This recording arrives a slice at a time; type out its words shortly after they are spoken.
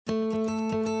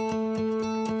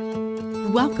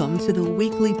Welcome to the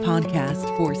weekly podcast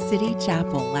for City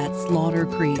Chapel at Slaughter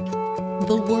Creek,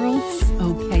 the world's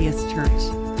okayest church,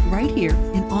 right here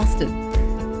in Austin.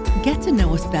 Get to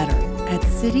know us better at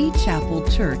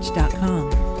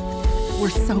citychapelchurch.com. We're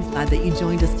so glad that you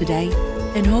joined us today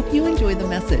and hope you enjoy the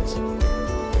message.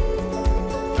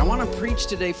 I want to preach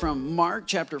today from Mark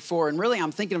chapter 4, and really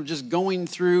I'm thinking of just going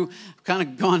through, kind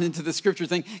of gone into the scripture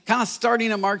thing, kind of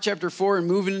starting at Mark chapter 4 and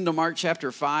moving into Mark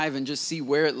chapter 5 and just see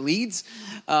where it leads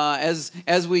as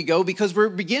we go, because we're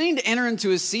beginning to enter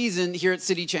into a season here at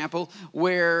City Chapel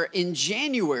where in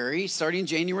January, starting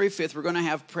January 5th, we're going to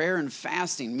have prayer and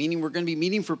fasting, meaning we're going to be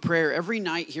meeting for prayer every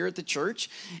night here at the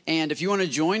church. And if you want to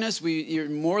join us, you're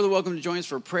more than welcome to join us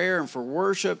for prayer and for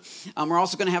worship. We're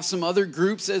also going to have some other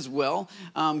groups as well.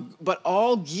 But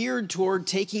all geared toward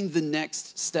taking the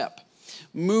next step,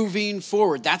 moving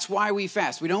forward. That's why we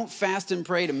fast. We don't fast and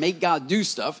pray to make God do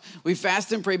stuff. We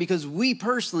fast and pray because we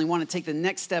personally want to take the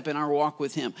next step in our walk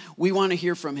with Him. We want to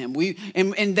hear from Him.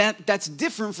 That's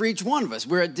different for each one of us.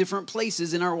 We're at different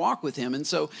places in our walk with Him. And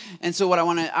so what I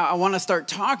want to start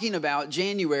talking about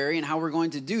January and how we're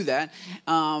going to do that.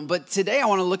 But today I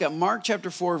want to look at Mark chapter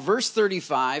 4, verse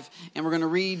 35, and we're going to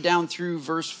read down through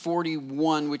verse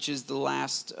 41, which is the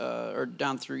last,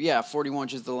 41,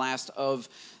 which is the last of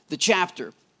the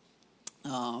chapter.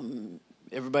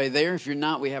 Everybody there? If you're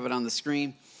not, we have it on the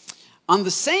screen. On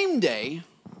the same day,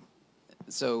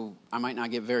 so I might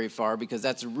not get very far because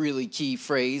that's a really key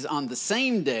phrase. On the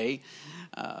same day,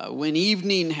 when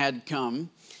evening had come,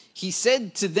 he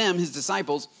said to them, his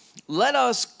disciples, "Let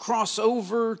us cross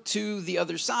over to the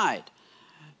other side."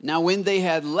 Now, when they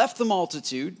had left the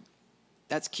multitude,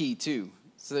 that's key too.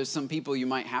 So there's some people you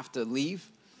might have to leave.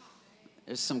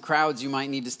 There's some crowds you might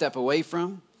need to step away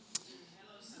from.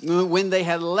 When they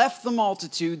had left the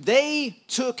multitude, they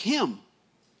took him.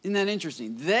 Isn't that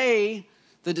interesting? The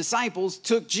disciples,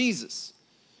 took Jesus.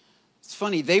 It's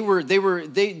funny.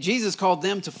 Jesus called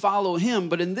them to follow him,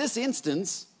 but in this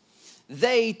instance,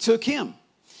 they took him.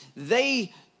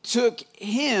 They took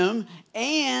him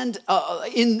and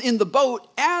in the boat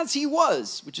as he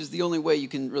was, which is the only way you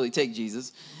can really take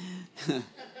Jesus.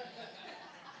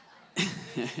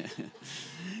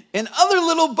 And other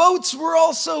little boats were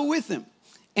also with him.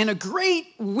 And a great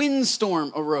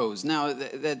windstorm arose. Now,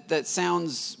 that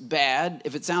sounds bad.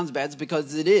 If it sounds bad, it's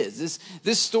because it is.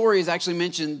 This story is actually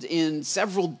mentioned in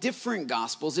several different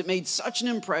Gospels. It made such an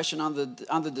impression on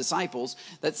the disciples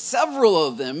that several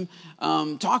of them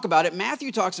talk about it.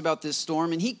 Matthew talks about this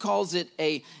storm, and he calls it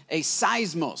a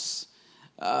seismos.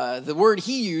 The word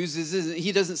he uses,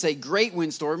 he doesn't say great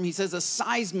windstorm. He says a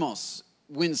seismos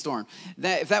windstorm.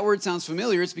 If that word sounds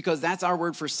familiar, it's because that's our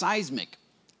word for seismic.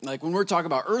 Like when we're talking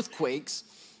about earthquakes,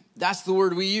 that's the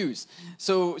word we use.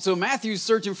 So Matthew's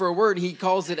searching for a word. He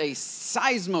calls it a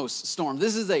seismos storm.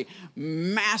 This is a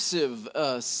massive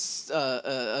seismos.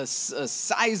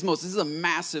 This is a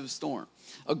massive storm.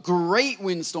 A great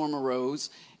windstorm arose,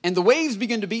 and the waves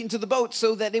began to beat into the boat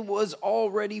so that it was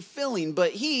already filling.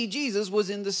 But he, Jesus,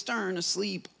 was in the stern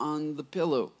asleep on the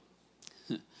pillow.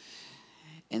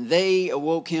 And they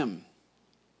awoke him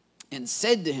and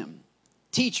said to him,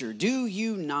 "Teacher, do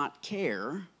you not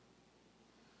care?"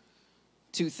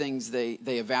 Two things they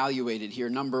evaluated here.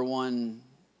 Number one,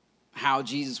 how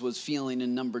Jesus was feeling,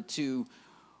 and number two,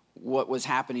 what was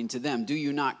happening to them. Do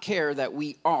you not care that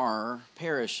we are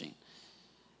perishing?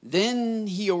 Then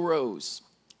he arose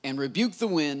and rebuked the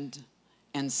wind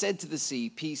and said to the sea,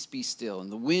 "Peace, be still."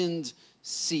 And the wind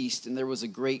ceased, and there was a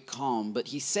great calm. But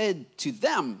he said to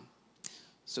them,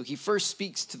 so he first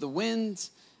speaks to the wind,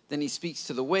 then he speaks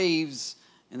to the waves,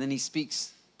 and then he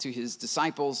speaks to his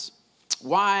disciples.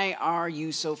 "Why are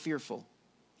you so fearful?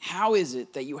 How is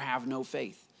it that you have no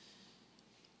faith?"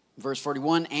 Verse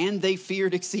 41, and they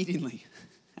feared exceedingly.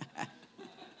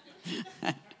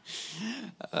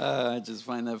 I just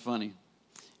find that funny.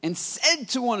 And said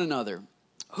to one another,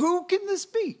 "Who can this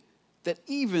be, that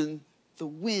even the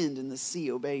wind and the sea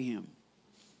obey him?"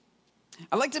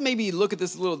 I'd like to maybe look at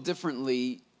this a little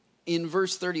differently. In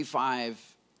verse 35,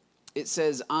 it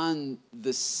says, on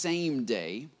the same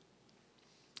day,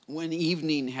 when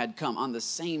evening had come, on the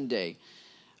same day.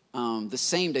 The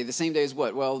same day is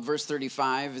what? Well, verse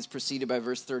 35 is preceded by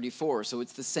verse 34. So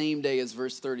it's the same day as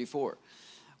verse 34,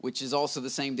 which is also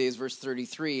the same day as verse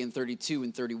 33 and 32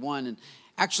 and 31. And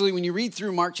actually, when you read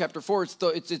through Mark chapter 4,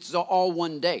 it's all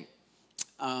one day.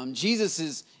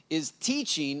 Jesus is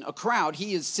teaching a crowd.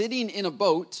 He is sitting in a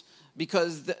boat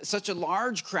because such a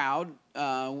large crowd,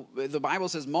 the Bible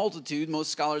says multitude.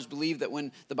 Most scholars believe that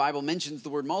when the Bible mentions the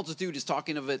word multitude, it's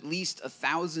talking of at least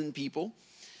 1,000 people.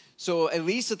 So at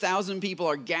least 1,000 people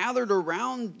are gathered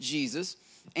around Jesus,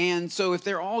 And so if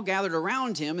they're all gathered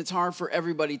around him, it's hard for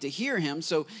everybody to hear him.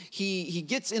 So he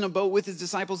gets in a boat with his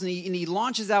disciples, and he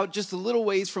launches out just a little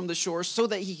ways from the shore so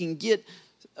that he can get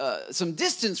some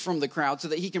distance from the crowd so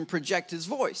that he can project his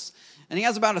voice. And he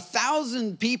has about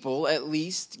 1,000 people, at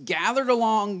least, gathered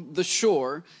along the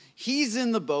shore. He's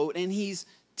in the boat, and he's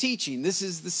teaching. This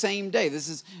is the same day. This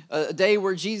is a day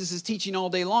where Jesus is teaching all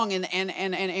day long. And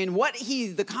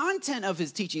the content of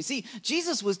his teaching. See,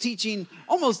 Jesus was teaching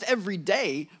almost every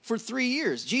day for 3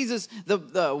 years. Jesus,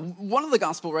 one of the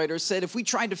gospel writers said, if we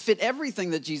tried to fit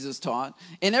everything that Jesus taught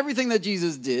and everything that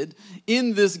Jesus did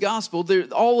in this gospel,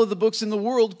 all of the books in the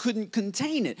world couldn't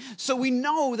contain it. So we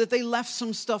know that they left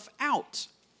some stuff out.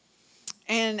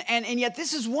 And yet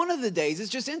this is one of the days. It's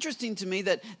just interesting to me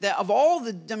that of all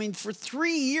for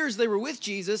 3 years they were with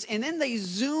Jesus, and then they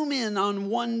zoom in on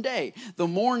one day. The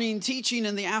morning teaching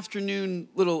and the afternoon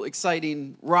little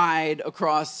exciting ride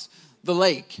across the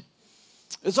lake.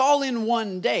 It's all in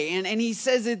one day. And he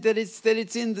says that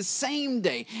it's in the same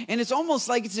day. And it's almost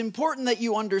like it's important that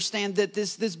you understand that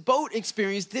this boat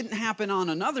experience didn't happen on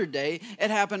another day. It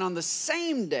happened on the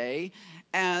same day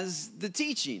as the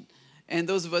teaching. And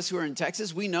those of us who are in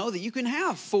Texas, we know that you can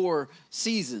have 4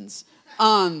 seasons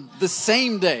on the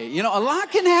same day. You know, a lot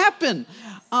can happen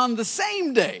on the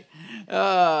same day.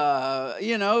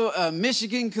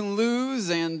 Michigan can lose,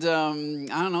 and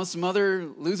some other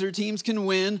loser teams can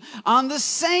win on the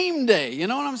same day. You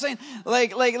know what I'm saying?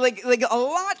 Like a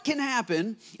lot can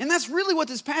happen, and that's really what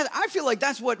this passage. I feel like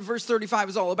that's what verse 35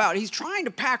 is all about. He's trying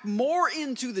to pack more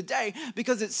into the day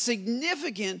because it's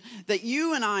significant that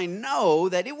you and I know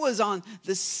that it was on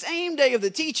the same day of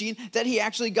the teaching that he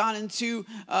actually got into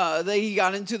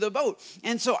the boat.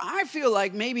 And so I feel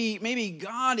like maybe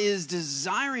God is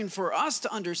desiring for us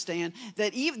to understand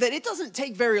that it doesn't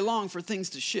take very long for things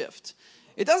to shift.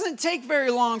 It doesn't take very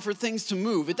long for things to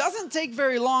move. It doesn't take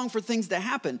very long for things to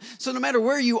happen. So no matter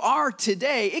where you are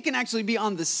today, it can actually be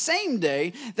on the same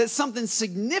day that something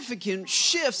significant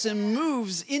shifts and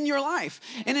moves in your life.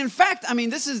 And in fact,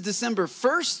 this is December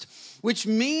 1st, which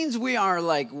means we are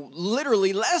like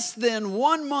literally less than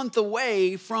 1 month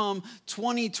away from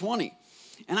 2020.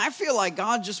 And I feel like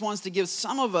God just wants to give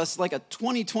some of us like a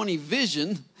 2020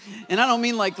 vision. And I don't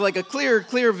mean like a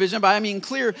clear vision, but I mean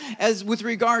clear as with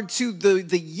regard to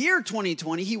the year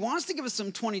 2020. He wants to give us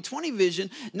some 2020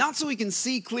 vision, not so we can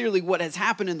see clearly what has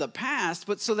happened in the past,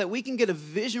 but so that we can get a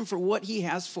vision for what he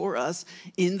has for us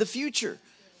in the future.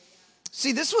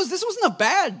 See, this wasn't a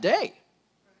bad day.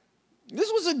 This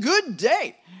was a good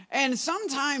day. And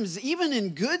sometimes, even in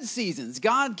good seasons,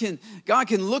 God can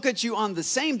look at you on the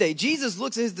same day. Jesus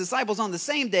looks at his disciples on the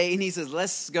same day, and he says,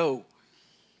 let's go.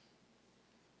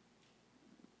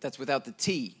 That's without the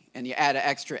T, and you add an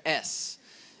extra S.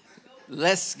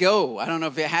 Let's go. I don't know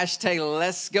if you hashtag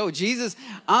let's go. Jesus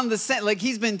on the set, like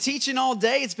he's been teaching all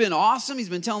day. It's been awesome. He's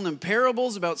been telling them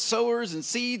parables about sowers and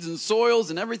seeds and soils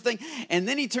and everything. And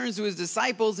then he turns to his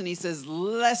disciples and he says,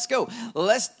 let's go.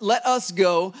 Let us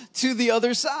go to the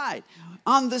other side.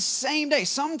 On the same day.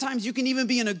 Sometimes you can even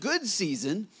be in a good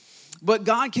season, but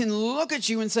God can look at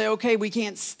you and say, okay, we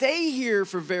can't stay here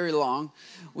for very long.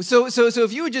 So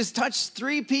if you would just touch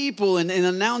 3 people and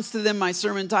announce to them my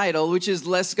sermon title, which is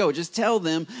Let's Go. Just tell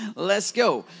them, let's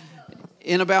go.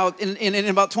 In about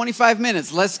 25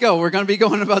 minutes, let's go. We're going to be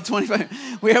going about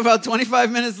 25. We have about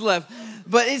 25 minutes left.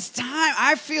 But it's time.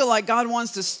 I feel like God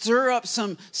wants to stir up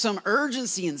some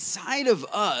urgency inside of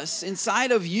us,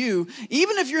 inside of you,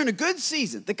 even if you're in a good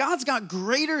season, that God's got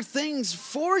greater things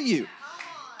for you.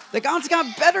 That God's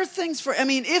got better things for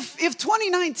you. If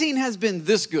 2019 has been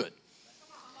this good,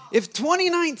 if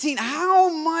 2019, how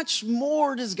much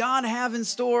more does God have in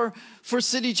store for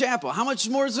City Chapel? How much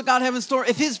more does God have in store?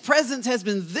 If his presence has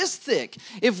been this thick,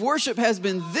 if worship has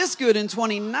been this good in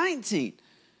 2019,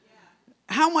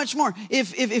 how much more?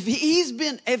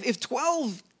 If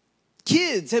 12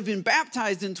 kids have been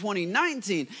baptized in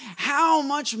 2019, how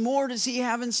much more does he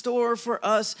have in store for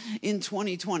us in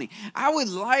 2020? I would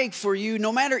like for you,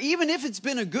 no matter, even if it's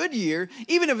been a good year,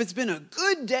 even if it's been a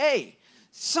good day,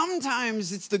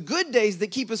 sometimes it's the good days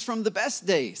that keep us from the best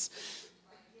days.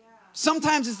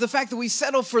 Sometimes it's the fact that we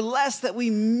settle for less that we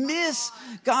miss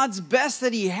God's best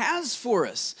that he has for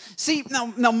us. See,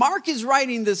 now Mark is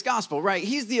writing this gospel, right?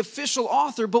 He's the official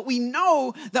author, but we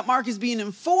know that Mark is being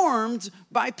informed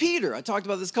by Peter. I talked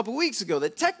about this a couple weeks ago,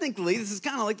 that technically this is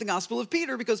kind of like the gospel of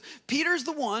Peter because Peter's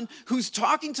the one who's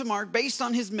talking to Mark based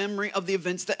on his memory of the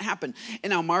events that happened.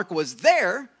 And now Mark was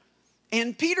there,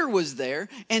 and Peter was there,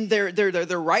 and they're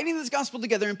writing this gospel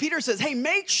together. And Peter says, hey,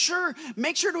 make sure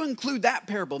to include that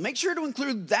parable. Make sure to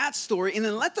include that story, and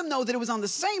then let them know that it was on the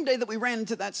same day that we ran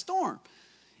into that storm.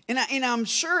 And I'm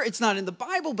sure it's not in the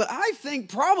Bible, but I think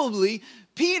probably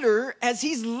Peter, as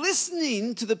he's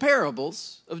listening to the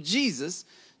parables of Jesus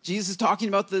is talking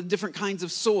about the different kinds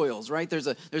of soils, right?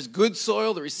 There's good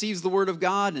soil that receives the word of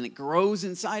God and it grows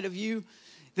inside of you.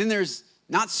 Then there's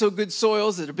not so good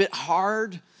soils that are a bit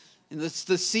hard. And the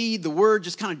seed, the word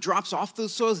just kind of drops off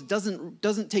those soils. It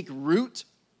doesn't take root.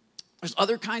 There's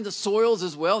other kinds of soils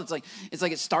as well. It's like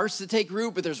it starts to take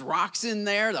root, but there's rocks in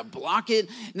there that block it.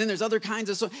 And then there's other kinds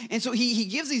of soil. And so he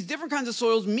gives these different kinds of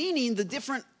soils, meaning the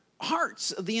different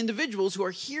hearts of the individuals who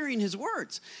are hearing his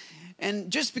words.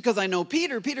 And just because I know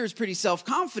Peter is pretty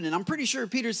self-confident. I'm pretty sure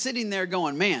Peter's sitting there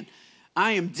going, man,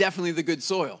 I am definitely the good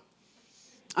soil.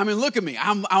 I mean, look at me.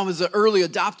 I was an early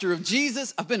adopter of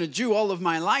Jesus. I've been a Jew all of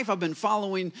my life. I've been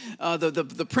following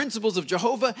the principles of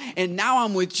Jehovah, and now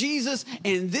I'm with Jesus,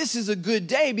 and this is a good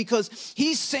day because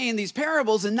he's saying these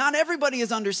parables, and not everybody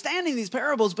is understanding these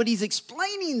parables, but he's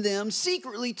explaining them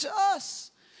secretly to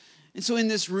us. And so in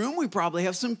this room, we probably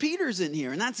have some Peters in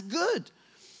here, and that's good.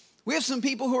 We have some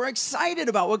people who are excited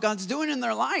about what God's doing in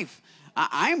their life.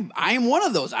 I am one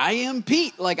of those. I am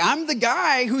Pete. Like, I'm the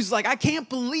guy who's like, I can't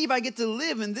believe I get to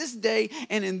live in this day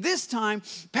and in this time,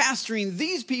 pastoring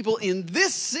these people in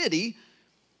this city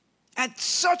at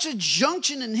such a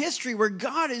junction in history where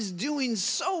God is doing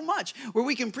so much, where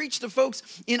we can preach to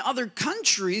folks in other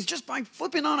countries just by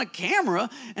flipping on a camera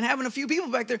and having a few people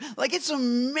back there. Like, it's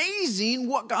amazing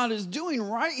what God is doing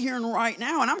right here and right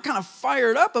now. And I'm kind of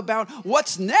fired up about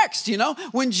what's next, you know?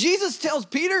 When Jesus tells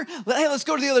Peter, hey, let's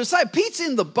go to the other side, Pete's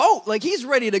in the boat. Like, he's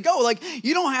ready to go. Like,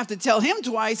 you don't have to tell him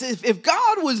twice. If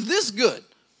God was this good,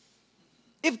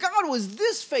 if God was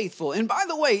this faithful, and by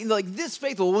the way, like this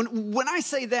faithful, when I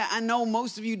say that, I know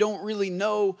most of you don't really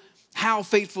know how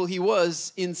faithful he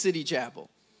was in City Chapel.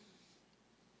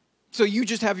 So you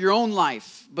just have your own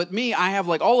life. But me, I have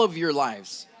like all of your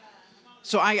lives.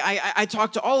 So I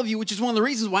talk to all of you, which is one of the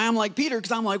reasons why I'm like Peter,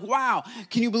 because I'm like, wow,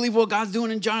 can you believe what God's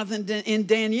doing in Jonathan and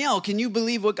Danielle? Can you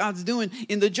believe what God's doing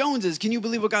in the Joneses? Can you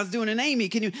believe what God's doing in Amy?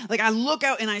 I look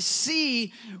out and I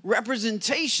see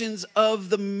representations of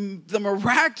the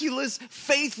miraculous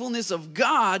faithfulness of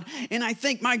God, and I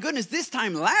think, my goodness, this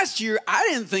time last year, I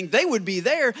didn't think they would be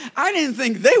there. I didn't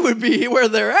think they would be where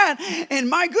they're at. And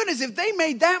my goodness, if they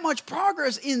made that much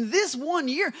progress in this 1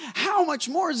 year, how much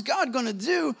more is God going to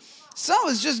do? Some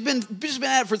has just been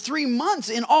at it for 3 months,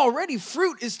 and already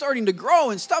fruit is starting to grow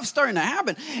and stuff's starting to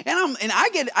happen. And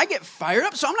I get fired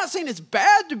up. So I'm not saying it's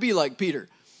bad to be like Peter.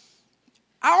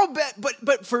 I'll bet,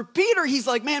 but for Peter, he's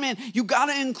like, man, you got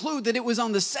to include that it was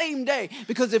on the same day,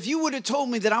 because if you would have told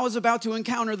me that I was about to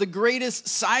encounter the greatest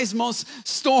seismos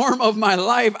storm of my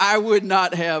life, I would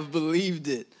not have believed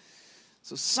it.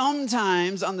 So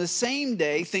sometimes on the same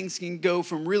day, things can go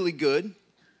from really good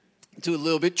to a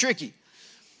little bit tricky.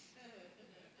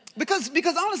 Because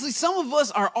honestly, some of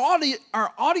us are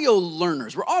audio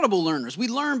learners. We're audible learners. We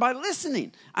learn by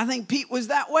listening. I think Pete was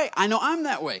that way. I know I'm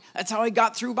that way. That's how I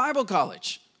got through Bible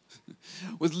college.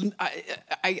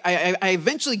 I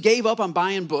eventually gave up on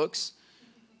buying books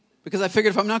because I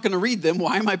figured if I'm not going to read them,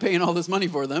 why am I paying all this money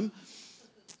for them?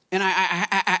 And I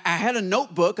had a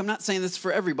notebook. I'm not saying this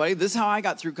for everybody. This is how I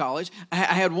got through college. I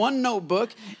had one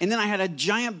notebook, and then I had a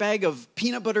giant bag of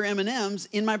peanut butter M&Ms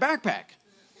in my backpack.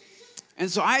 And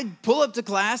so I'd pull up to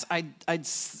class, I'd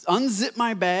unzip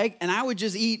my bag, and I would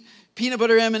just eat peanut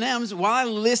butter M&Ms while I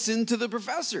listened to the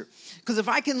professor. Because if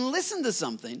I can listen to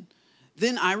something,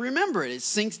 then I remember it. It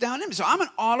sinks down in me. So I'm an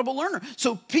audible learner.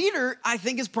 So Peter, I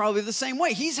think, is probably the same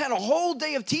way. He's had a whole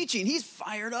day of teaching. He's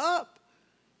fired up.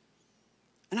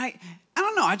 And I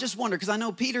don't know, I just wonder, because I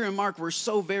know Peter and Mark were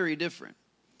so very different.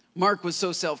 Mark was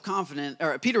so self-confident,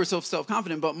 or Peter was so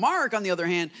self-confident, but Mark, on the other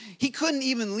hand, he couldn't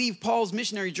even leave Paul's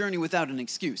missionary journey without an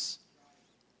excuse.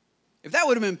 If that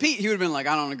would have been Pete, he would have been like,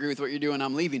 I don't agree with what you're doing,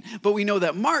 I'm leaving. But we know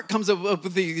that Mark comes up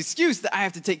with the excuse that I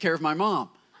have to take care of my mom.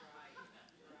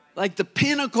 Like the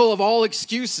pinnacle of all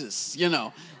excuses, you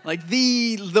know. Like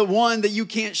the one that you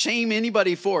can't shame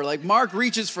anybody for. Like Mark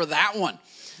reaches for that one.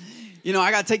 You know,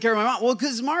 I got to take care of my mom. Well,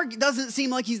 because Mark doesn't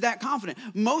seem like he's that confident.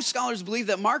 Most scholars believe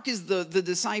that Mark is the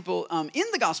disciple in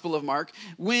the Gospel of Mark.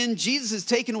 When Jesus is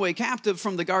taken away captive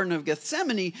from the Garden of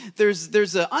Gethsemane,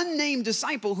 there's an unnamed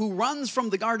disciple who runs from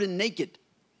the garden naked.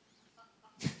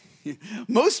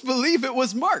 Most believe it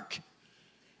was Mark.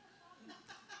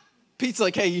 Pete's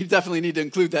like, hey, you definitely need to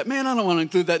include that. Man, I don't want to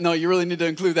include that. No, you really need to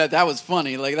include that. That was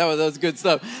funny. Like, that was good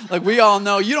stuff. Like, we all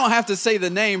know, you don't have to say the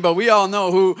name, but we all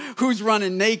know who's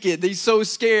running naked. He's so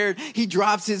scared, he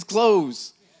drops his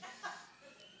clothes.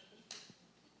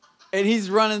 And he's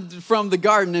running from the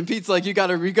garden, and Pete's like, you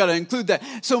gotta include that.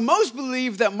 So most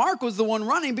believe that Mark was the one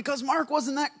running because Mark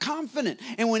wasn't that confident.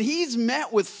 And when he's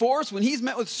met with force, when he's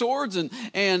met with swords and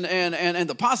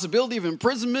the possibility of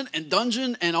imprisonment and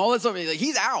dungeon and all that stuff,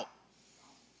 he's out.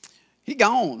 He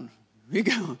gone.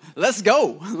 Let's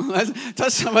go.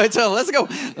 Touch somebody, tell them, let's go.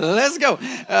 Let's go.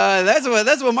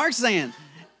 That's what Mark's saying.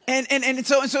 And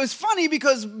so it's funny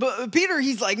because Peter,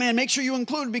 he's like, man, make sure you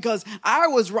include, because I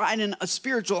was riding a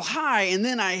spiritual high and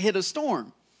then I hit a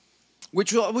storm,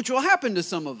 which will happen to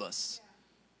some of us.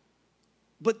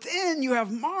 But then you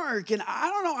have Mark, and I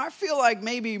don't know, I feel like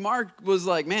maybe Mark was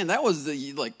like, man, that was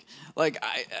that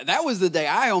was the day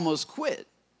I almost quit.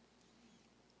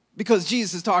 Because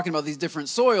Jesus is talking about these different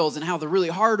soils and how the really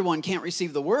hard one can't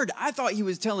receive the word. I thought he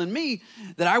was telling me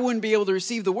that I wouldn't be able to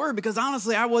receive the word because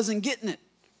honestly, I wasn't getting it.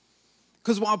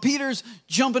 Because while Peter's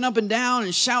jumping up and down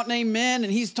and shouting amen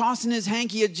and he's tossing his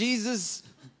hanky at Jesus,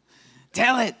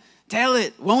 tell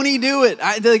it, won't he do it?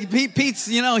 Pete's,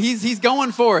 he's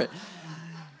going for it.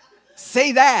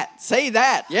 Say that,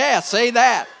 yeah, say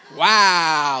that.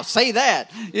 Wow, say that.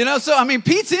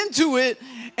 Pete's into it,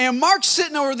 and Mark's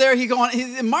sitting over there,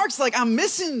 Mark's like, I'm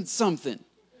missing something.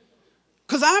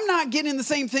 Because I'm not getting the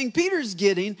same thing Peter's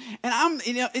getting. And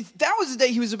that was the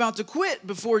day he was about to quit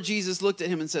before Jesus looked at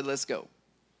him and said, let's go.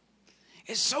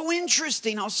 It's so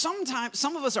interesting how sometimes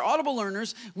some of us are audible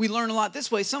learners. We learn a lot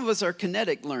this way. Some of us are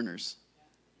kinetic learners.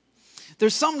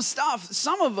 There's some stuff,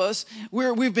 some of us,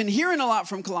 we've been hearing a lot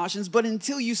from Colossians, but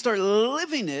until you start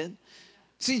living it.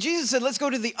 See, Jesus said, let's go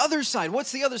to the other side.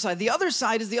 What's the other side? The other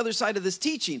side is the other side of this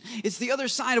teaching. It's the other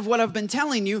side of what I've been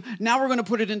telling you. Now we're going to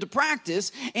put it into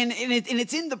practice. And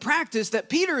it's in the practice that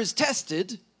Peter is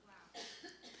tested.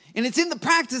 And it's in the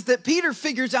practice that Peter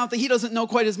figures out that he doesn't know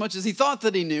quite as much as he thought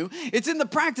that he knew. It's in the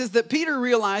practice that Peter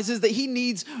realizes that he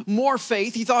needs more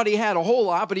faith. He thought he had a whole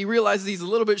lot, but he realizes he's a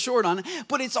little bit short on it.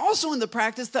 But it's also in the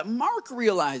practice that Mark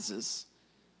realizes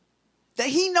that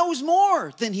he knows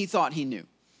more than he thought he knew.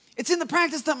 It's in the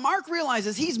practice that Mark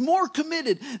realizes he's more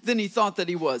committed than he thought that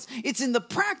he was. It's in the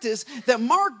practice that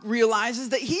Mark realizes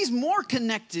that he's more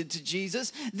connected to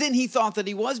Jesus than he thought that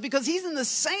he was, because he's in the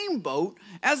same boat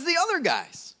as the other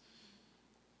guys.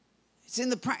 It's in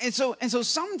the and so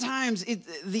sometimes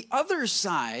the other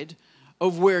side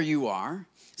of where you are.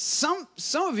 Some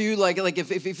of you, like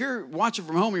if you're watching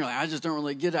from home, you're like, I just don't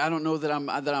really get it. I don't know that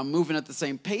I'm moving at the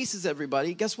same pace as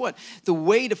everybody. Guess what? The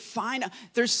way to find out,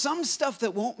 there's some stuff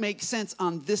that won't make sense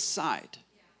on this side.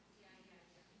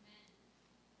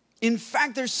 In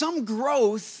fact, there's some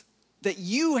growth that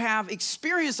you have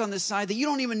experienced on this side that you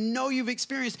don't even know you've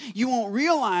experienced. You won't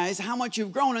realize how much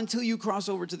you've grown until you cross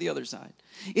over to the other side.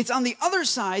 It's on the other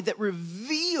side that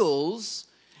reveals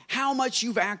how much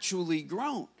you've actually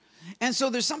grown. And so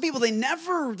there's some people, they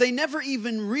never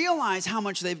even realize how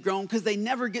much they've grown because they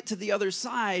never get to the other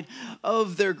side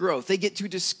of their growth. They get too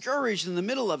discouraged in the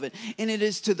middle of it. And it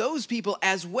is to those people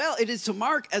as well, it is to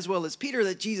Mark as well as Peter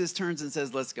that Jesus turns and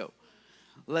says, let's go.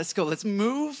 Let's go. Let's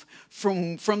move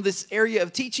from this area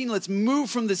of teaching. Let's move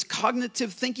from this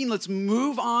cognitive thinking. Let's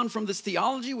move on from this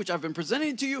theology, which I've been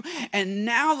presenting to you. And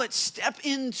now let's step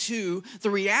into the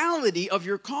reality of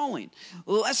your calling.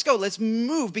 Let's go. Let's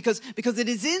move because it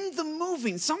is in the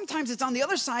moving. Sometimes it's on the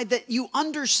other side that you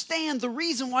understand the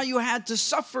reason why you had to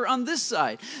suffer on this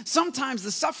side. Sometimes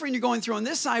the suffering you're going through on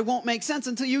this side won't make sense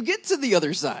until you get to the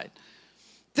other side.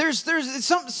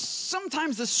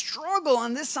 Sometimes the struggle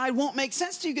on this side won't make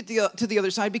sense till you get to the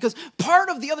other side, because part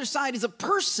of the other side is a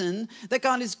person that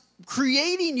God is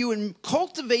creating you and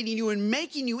cultivating you and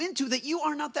making you into, that you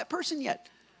are not that person yet.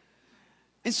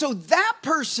 And so that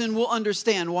person will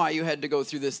understand why you had to go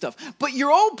through this stuff. But your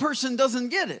old person doesn't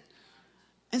get it.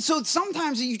 And so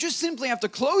sometimes you just simply have to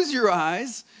close your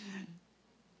eyes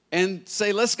and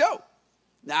say, let's go.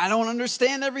 I don't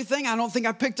understand everything. I don't think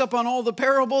I picked up on all the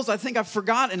parables. I think I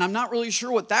forgot, and I'm not really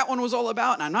sure what that one was all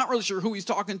about, and I'm not really sure who he's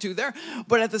talking to there.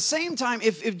 But at the same time,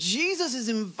 if Jesus is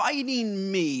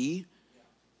inviting me,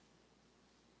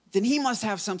 then he must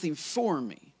have something for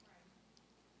me.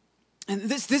 And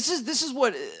this is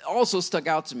what also stuck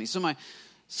out to me. So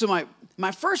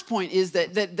my first point is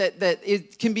that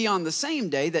it can be on the same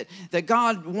day that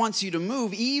God wants you to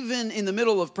move, even in the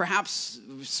middle of perhaps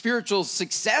spiritual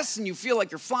success and you feel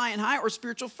like you're flying high, or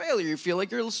spiritual failure, you feel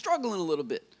like you're struggling a little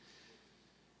bit.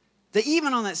 That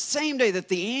even on that same day, that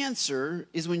the answer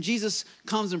is when Jesus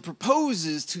comes and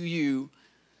proposes to you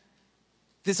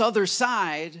this other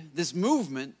side, this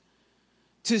movement,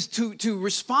 to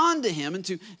respond to him and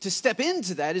to step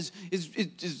into that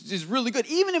is really good,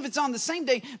 even if it's on the same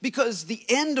day, because the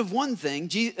end of one thing,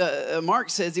 Mark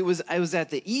says it was at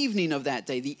the evening of that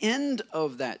day, the end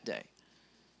of that day.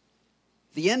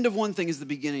 The end of one thing is the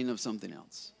beginning of something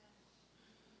else.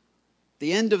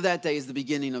 The end of that day is the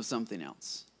beginning of something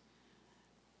else.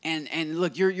 And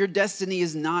look, your destiny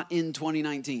is not in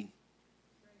 2019.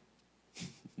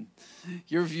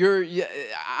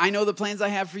 I know the plans I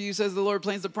have for you, says the Lord,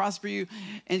 plans to prosper you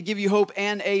and give you hope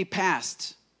and a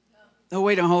past. Oh,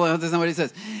 wait, hold on, that's not what he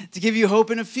says. To give you hope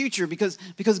and a future, because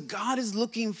God is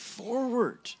looking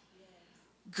forward.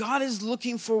 God is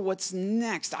looking for what's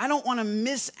next. I don't want to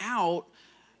miss out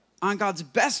on God's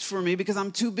best for me because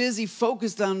I'm too busy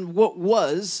focused on what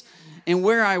was and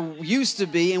where I used to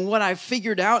be and what I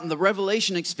figured out and the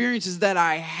revelation experiences that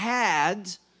I had.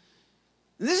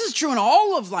 And this is true in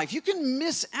all of life. You can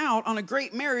miss out on a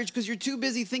great marriage because you're too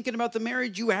busy thinking about the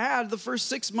marriage you had the first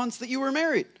 6 months that you were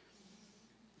married.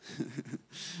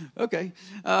 Okay.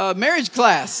 Marriage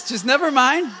class. Just never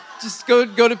mind. Just go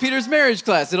to Peter's marriage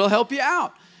class. It'll help you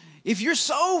out. If you're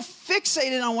so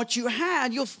fixated on what you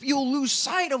had, you'll lose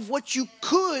sight of what you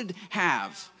could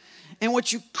have. And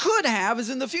what you could have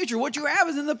is in the future. What you have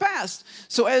is in the past.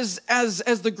 So as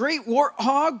the great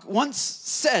warthog once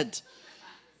said,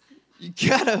 you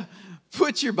gotta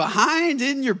put your behind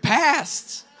in your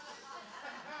past.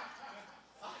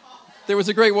 There was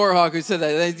a great warthog who said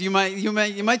that. You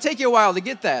might take you a while to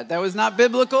get that. That was not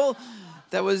biblical.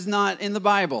 That was not in the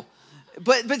Bible.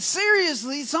 But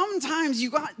seriously, sometimes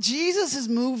Jesus is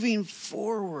moving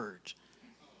forward.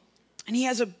 And he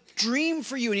has a dream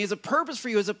for you, and he has a purpose for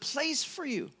you, has a place for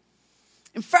you.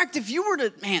 In fact, if you were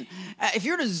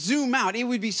to zoom out, it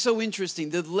would be so interesting.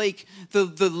 The lake,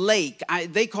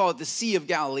 they call it the Sea of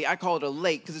Galilee. I call it a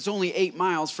lake because it's only 8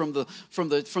 miles from the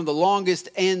longest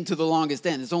end to the longest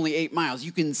end. It's only 8 miles.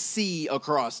 You can see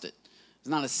across it. It's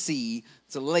not a sea.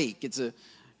 It's a lake. It's a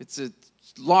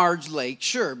large lake,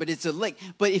 sure, but it's a lake.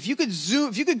 But if you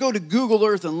could go to Google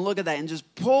Earth and look at that and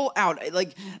just pull out,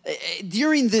 like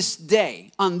during this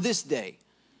day, on this day,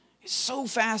 it's so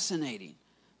fascinating.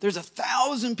 There's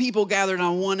 1,000 people gathered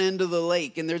on one end of the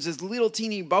lake, and there's this little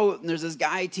teeny boat, and there's this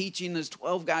guy teaching. There's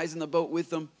 12 guys in the boat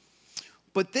with them.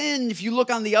 But then if you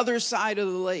look on the other side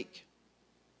of the lake,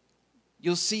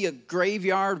 you'll see a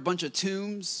graveyard, a bunch of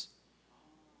tombs.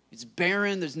 It's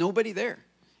barren. There's nobody there.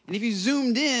 And if you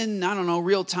zoomed in, I don't know,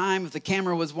 real time, if the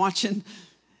camera was watching,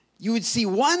 you would see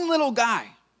one little guy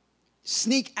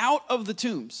sneak out of the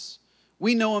tombs.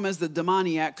 We know him as the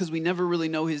demoniac because we never really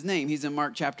know his name. He's in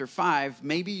Mark chapter 5,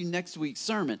 maybe next week's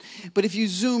sermon. But if you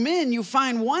zoom in, you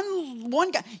find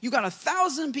one guy. You got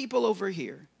 1,000 people over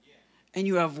here, and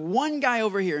you have one guy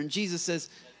over here, and Jesus says,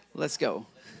 let's go.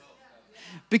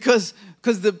 Because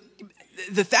the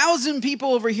 1,000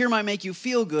 people over here might make you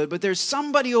feel good, but there's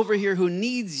somebody over here who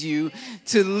needs you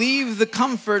to leave the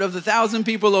comfort of the 1,000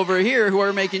 people over here who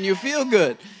are making you feel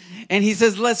good. And he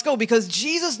says, let's go, because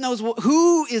Jesus knows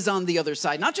who is on the other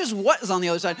side. Not just what is on the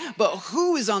other side, but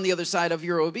who is on the other side of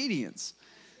your obedience.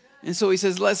 And so he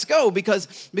says, let's go, because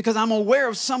I'm aware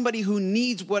of somebody who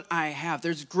needs what I have.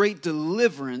 There's great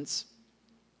deliverance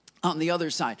on the other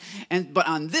side. But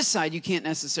on this side, you can't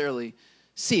necessarily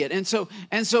see it. And so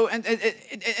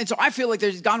I feel like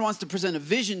God wants to present a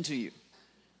vision to you.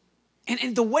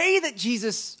 And the way that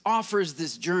Jesus offers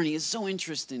this journey is so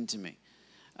interesting to me.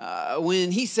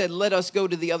 When he said, let us go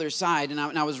to the other side, and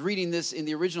I was reading this in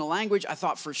the original language, I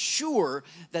thought for sure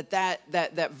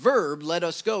that verb, let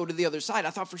us go to the other side,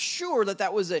 I thought for sure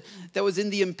that was in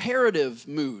the imperative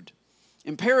mood.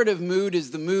 Imperative mood is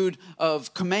the mood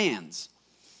of commands,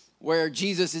 where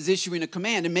Jesus is issuing a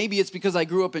command. And maybe it's because I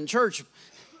grew up in church.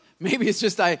 Maybe it's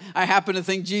just I happen to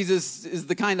think Jesus is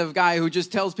the kind of guy who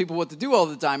just tells people what to do all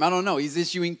the time. I don't know. He's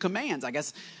issuing commands. I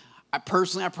guess I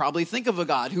probably think of a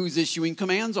God who's issuing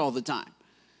commands all the time.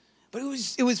 But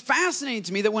it was fascinating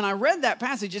to me that when I read that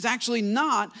passage, it's actually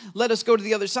not, let us go to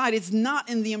the other side. It's not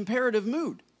in the imperative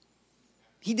mood.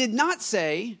 He did not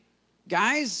say,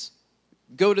 guys,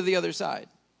 go to the other side.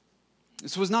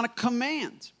 This was not a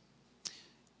command.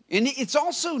 And it's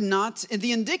also not in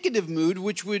the indicative mood,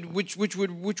 which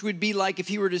would be like if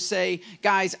he were to say,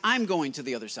 guys, I'm going to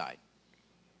the other side.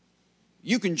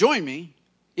 You can join me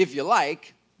if you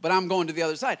like, but I'm going to the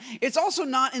other side. It's also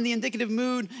not in the indicative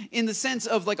mood in the sense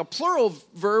of like a plural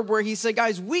verb where he said,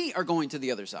 guys, we are going to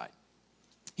the other side.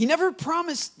 He never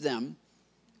promised them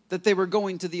that they were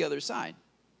going to the other side.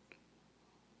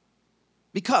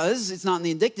 Because it's not in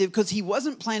the indicative, because he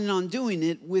wasn't planning on doing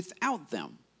it without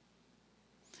them.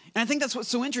 And I think that's what's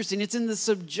so interesting. It's in the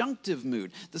subjunctive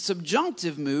mood. The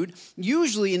subjunctive mood,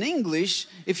 usually in English,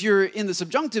 if you're in the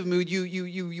subjunctive mood,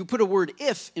 you put a word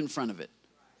if in front of it.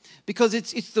 Because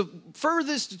it's the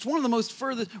furthest, it's one of the most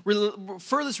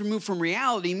furthest removed from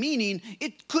reality, meaning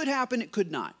it could happen, it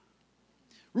could not.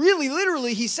 Really,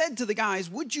 literally, he said to the guys,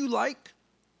 would you like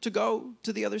to go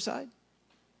to the other side?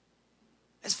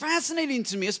 It's fascinating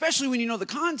to me, especially when you know the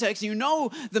context, you know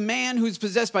the man who's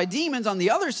possessed by demons on the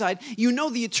other side, you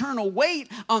know the eternal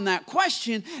weight on that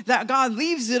question, that God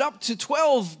leaves it up to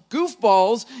 12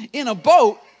 goofballs in a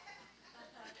boat.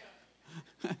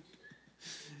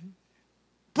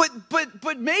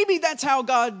 But maybe that's how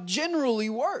God generally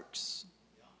works.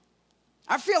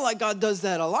 I feel like God does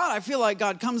that a lot. I feel like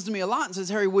God comes to me a lot and says,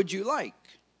 Harry, would you like?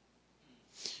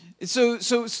 So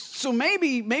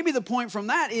maybe the point from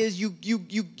that is you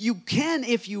can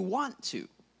if you want to.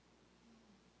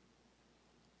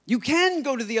 You can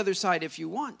go to the other side if you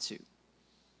want to.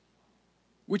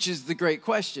 Which is the great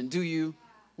question. Do you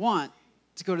want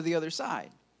to go to the other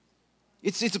side?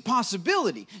 It's a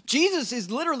possibility. Jesus is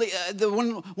literally,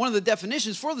 one of the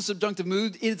definitions for the subjunctive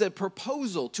mood is a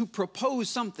proposal, to propose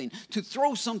something, to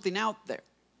throw something out there.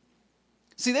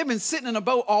 See, they've been sitting in a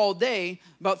boat all day,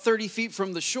 about 30 feet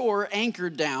from the shore,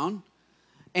 anchored down,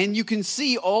 and you can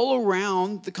see all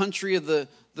around the country of the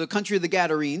country of the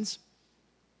Gadarenes.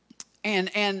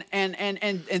 And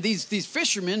these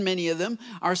fishermen, many of them,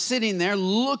 are sitting there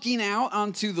looking out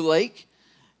onto the lake.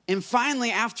 And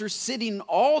finally, after sitting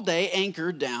all day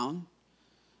anchored down,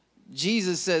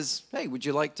 Jesus says, hey, would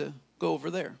you like to go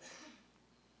over there?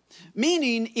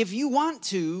 Meaning, if you want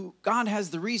to, God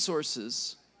has the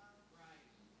resources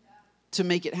to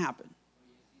make it happen.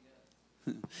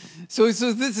 So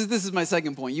this is my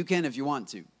second point. You can if you want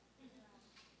to.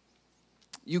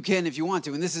 You can if you want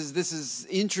to. And this is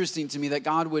interesting to me that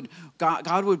God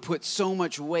would put so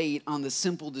much weight on the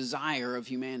simple desire of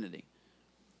humanity.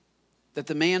 That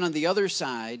the man on the other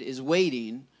side is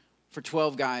waiting for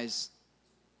 12 guys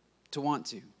to want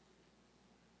to.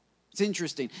 It's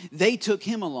interesting. They took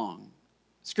him along.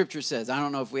 Scripture says, I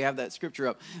don't know if we have that scripture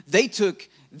up. They took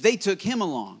him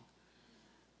along.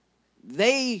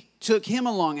 They took him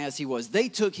along as he was. They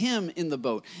took him in the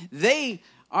boat. They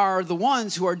are the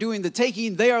ones who are doing the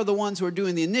taking. They are the ones who are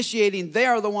doing the initiating. They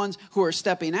are the ones who are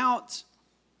stepping out.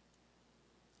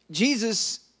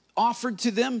 Jesus offered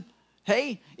to them,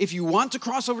 hey, if you want to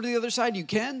cross over to the other side, you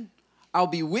can. I'll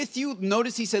be with you.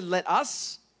 Notice he said, let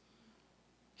us.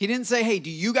 He didn't say, hey, do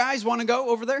you guys want to go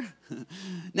over there?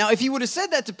 Now, if he would have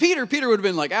said that to Peter, Peter would have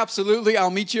been like, absolutely,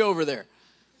 I'll meet you over there.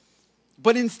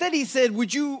 But instead he said,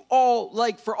 would you all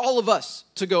like for all of us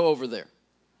to go over there?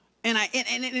 And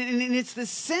it's the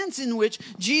sense in which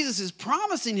Jesus is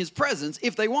promising his presence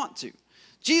if they want to.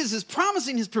 Jesus is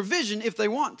promising his provision if they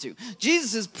want to.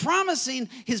 Jesus is promising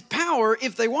his power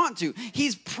if they want to.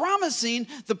 He's promising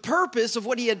the purpose of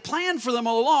what he had planned for them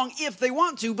all along if they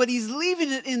want to, but he's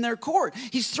leaving it in their court.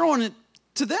 He's throwing it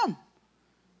to them.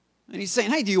 And he's saying,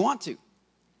 hey, do you want to?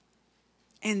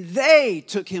 And they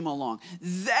took him along.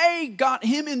 They got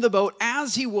him in the boat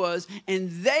as he was, and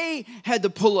they had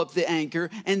to pull up the anchor,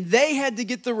 and they had to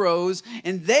get the rows,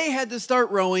 and they had to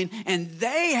start rowing, and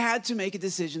they had to make a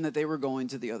decision that they were going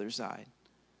to the other side.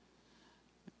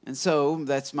 And so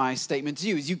that's my statement to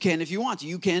you, is you can if you want to.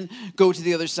 You can go to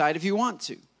the other side if you want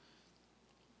to.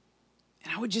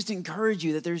 And I would just encourage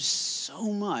you that there's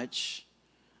so much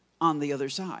on the other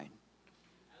side.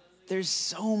 There's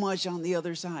so much on the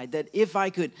other side that if I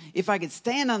could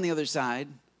stand on the other side,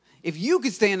 if you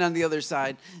could stand on the other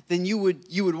side, then you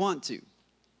would want to.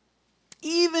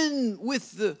 Even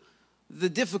with the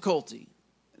difficulty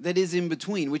that is in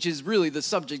between, which is really the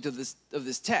subject of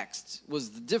this text, was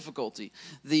the difficulty,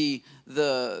 the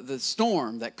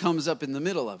storm that comes up in the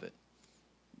middle of it.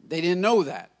 They didn't know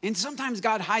that. And sometimes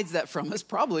God hides that from us,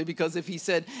 probably because if he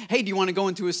said, hey, do you want to go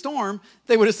into a storm?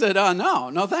 They would have said,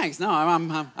 no thanks. No,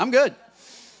 I'm good.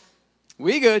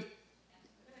 We good.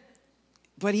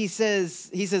 But he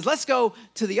says, let's go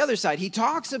to the other side. He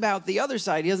talks about the other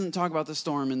side. He doesn't talk about the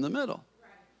storm in the middle.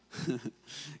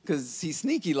 Because he's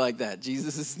sneaky like that.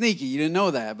 Jesus is sneaky. You didn't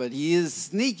know that, but he is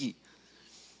sneaky.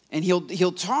 And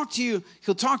he'll talk to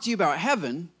you about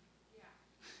heaven.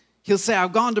 He'll say,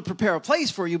 I've gone to prepare a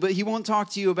place for you, but he won't talk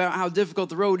to you about how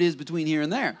difficult the road is between here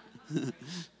and there.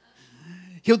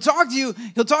 He'll talk to you.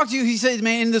 He says,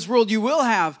 man, in this world you will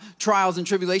have trials and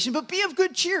tribulation, but be of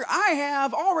good cheer. I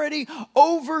have already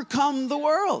overcome the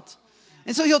world.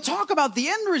 And so he'll talk about the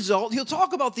end result. He'll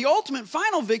talk about the ultimate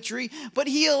final victory, but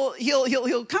he'll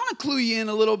kind of clue you in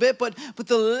a little bit, but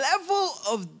the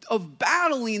level of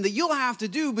battling that you'll have to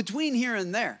do between here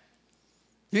and there.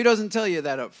 He doesn't tell you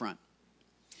that up front.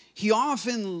 He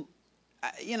often,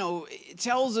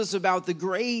 tells us about the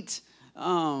great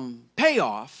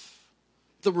payoff,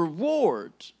 the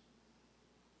reward.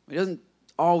 We don't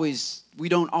always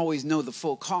know the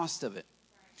full cost of it.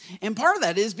 And part of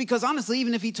that is because, honestly,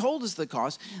 even if he told us the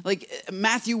cost, like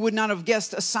Matthew would not have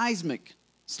guessed a seismic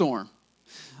storm.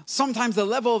 Sometimes the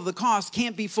level of the cost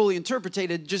can't be fully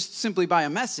interpreted just simply by a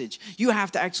message. You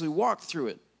have to actually walk through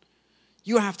it.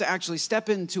 You have to actually step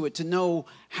into it to know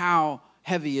how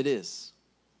heavy it is.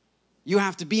 You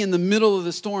have to be in the middle of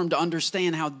the storm to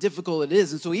understand how difficult it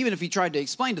is. And so even if he tried to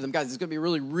explain to them, guys, it's going to be a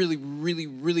really, really, really,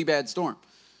 really bad storm.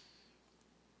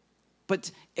 But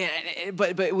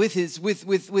with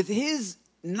his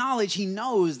knowledge, he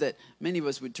knows that many of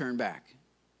us would turn back.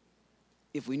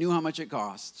 If we knew how much it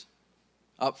cost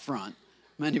up front,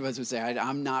 many of us would say,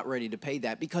 I'm not ready to pay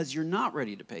that, because you're not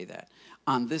ready to pay that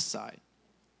on this side.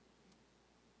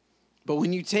 But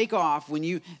when you take off,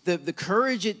 the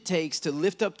courage it takes to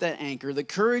lift up that anchor, the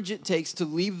courage it takes to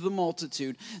leave the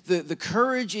multitude, the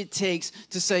courage it takes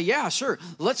to say, yeah, sure,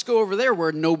 let's go over there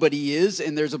where nobody is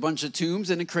and there's a bunch of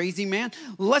tombs and a crazy man.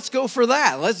 Let's go for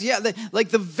that.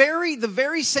 The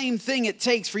very same thing it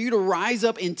takes for you to rise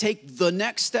up and take the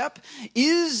next step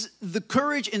is the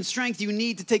courage and strength you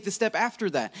need to take the step after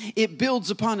that. It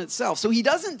builds upon itself. So he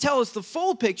doesn't tell us the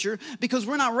full picture because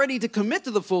we're not ready to commit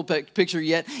to the full picture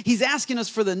yet. He's asking us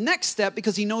for the next step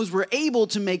because he knows we're able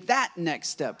to make that next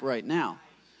step right now.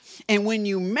 And when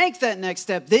you make that next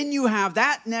step, then you have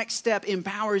that next step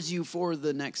empowers you for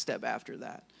the next step after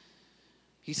that.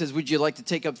 He says, would you like to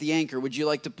take up the anchor? Would you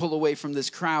like to pull away from this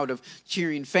crowd of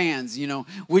cheering fans?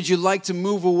 Would you like to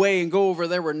move away and go over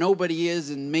there where nobody is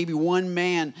and maybe one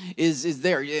man is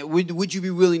there? Would you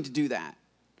be willing to do that?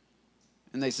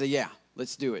 And they say, yeah,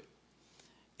 let's do it.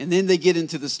 And then they get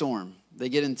into the storm. They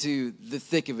get into the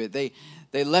thick of it.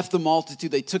 They left the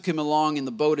multitude. They took him along in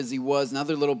the boat as he was, and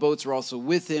other little boats were also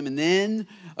with him. And then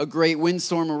a great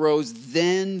windstorm arose.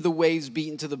 Then the waves beat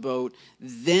into the boat.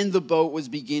 Then the boat was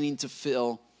beginning to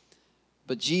fill.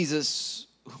 But Jesus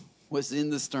was in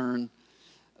the stern,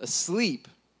 asleep.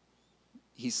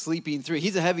 He's sleeping through.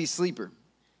 He's a heavy sleeper.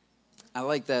 I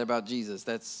like that about Jesus.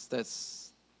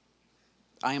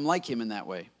 I am like him in that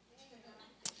way.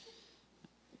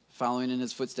 Following in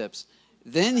his footsteps.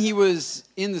 Then he was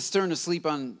in the stern asleep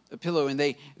on a pillow, and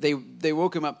they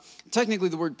woke him up. Technically,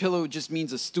 the word pillow just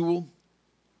means a stool.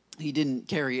 He didn't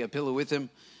carry a pillow with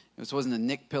him. This wasn't a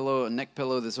neck pillow.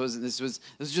 This was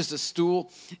just a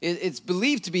stool. It's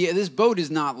believed to be, this boat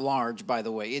is not large, by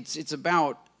the way. It's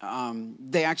about,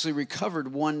 they actually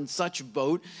recovered one such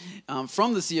boat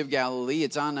from the Sea of Galilee.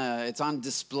 It's on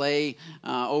display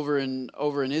over in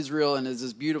Israel, and it's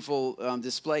this beautiful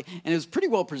display. And it was pretty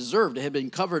well preserved. It had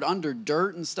been covered under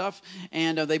dirt and stuff,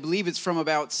 and they believe it's from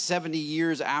about 70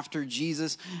 years after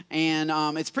Jesus. And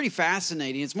it's pretty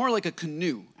fascinating. It's more like a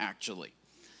canoe, actually.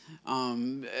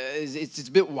 It's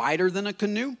a bit wider than a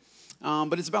canoe.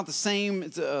 But it's about the same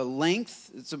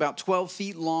length. It's about 12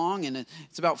 feet long, and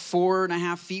it's about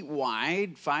 4.5 feet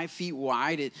wide, 5 feet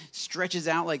wide. It stretches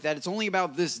out like that. It's only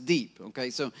about this deep,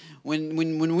 okay? So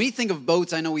when we think of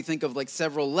boats, I know we think of like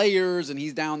several layers, and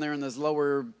he's down there in this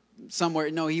lower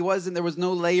somewhere. No, he wasn't. There was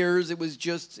no layers. It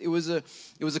was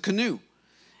a canoe.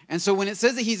 And so when it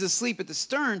says that he's asleep at the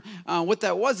stern, what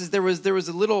that was is there was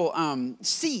a little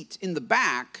seat in the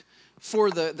back for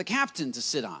the captain to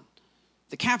sit on.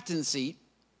 The captain's seat,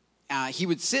 he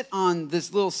would sit on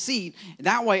this little seat.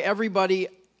 That way everybody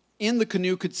in the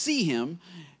canoe could see him,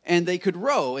 and they could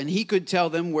row, and he could tell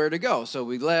them where to go. So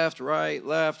we left, right,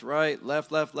 left, right,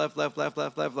 left, left, left, left, left,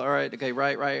 left, left. All right, okay,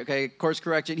 right, okay, course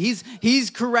correction. He's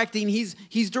correcting,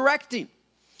 he's directing.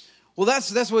 Well,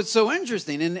 that's what's so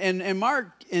interesting. And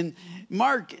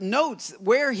Mark notes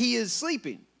where he is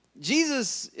sleeping.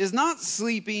 Jesus is not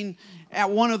sleeping at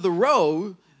one of the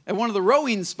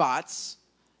rowing spots.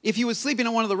 If he was sleeping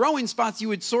at one of the rowing spots, you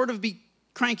would sort of be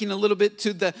cranking a little bit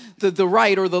to the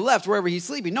right or the left, wherever he's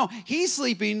sleeping. No, he's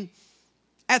sleeping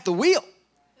at the wheel.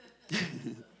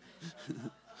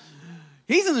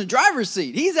 He's in the driver's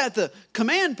seat. He's at the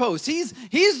command post. He's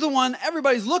the one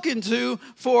everybody's looking to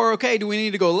for, okay, do we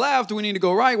need to go left? Do we need to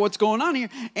go right? What's going on here?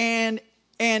 And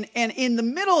in the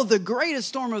middle of the greatest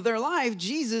storm of their life,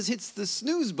 Jesus hits the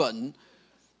snooze button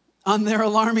on their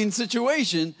alarming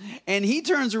situation, and he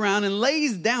turns around and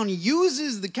lays down,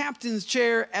 uses the captain's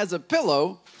chair as a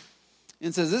pillow,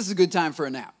 and says, this is a good time for a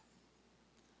nap.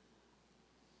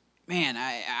 Man,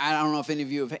 I don't know if any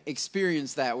of you have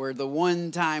experienced that, where the one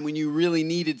time when you really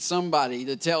needed somebody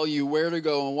to tell you where to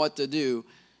go and what to do,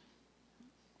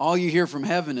 all you hear from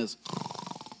heaven is,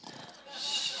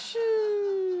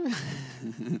 shoo.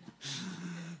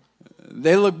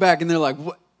 They look back and they're like,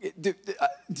 what?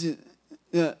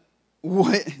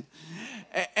 What?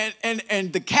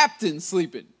 And the captain's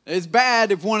sleeping. It's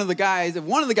bad if one of the guys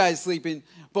is sleeping,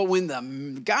 but when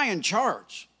the guy in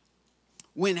charge,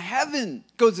 when heaven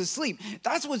goes to sleep,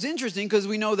 that's what's interesting, because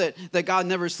we know that God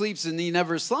never sleeps and he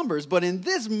never slumbers. But in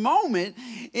this moment,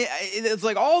 it's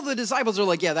like all the disciples are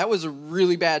like, yeah, that was a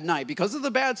really bad night because of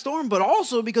the bad storm, but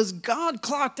also because God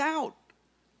clocked out.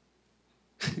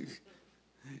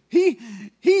 He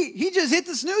just hit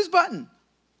the snooze button.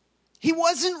 He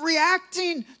wasn't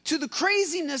reacting to the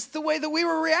craziness the way that we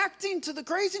were reacting to the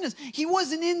craziness. He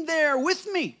wasn't in there with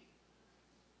me.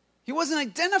 He wasn't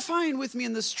identifying with me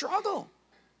in the struggle.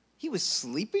 He was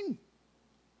sleeping.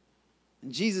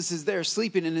 And Jesus is there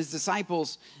sleeping, and his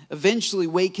disciples eventually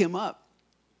wake him up,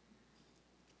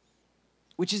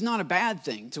 which is not a bad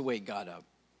thing to wake God up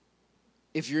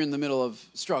if you're in the middle of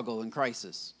struggle and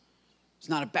crisis. It's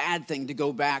not a bad thing to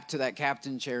go back to that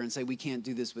captain chair and say, we can't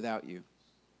do this without you.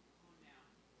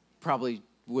 Probably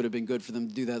would have been good for them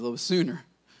to do that a little sooner,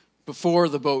 before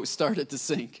the boat started to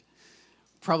sink.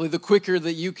 Probably the quicker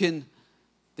that you can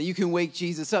wake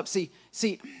Jesus up. See,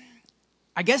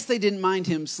 I guess they didn't mind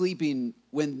him sleeping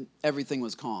when everything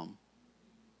was calm.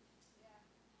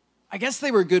 I guess they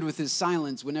were good with his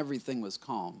silence when everything was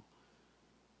calm.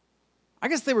 I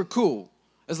guess they were cool.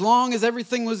 As long as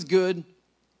everything was good,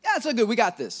 yeah, it's all good, we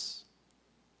got this.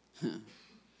 It's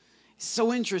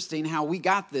so interesting how we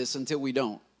got this until we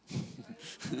don't.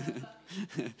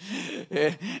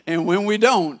 And when we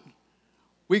don't,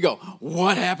 we go,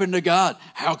 what happened to God?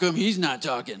 How come he's not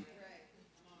talking?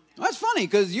 That's funny,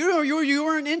 because you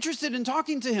weren't interested in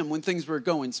talking to him when things were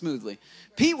going smoothly.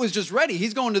 Pete was just ready.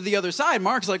 He's going to the other side.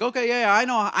 Mark's like, okay, yeah, I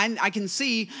know. I can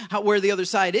see where the other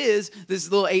side is. This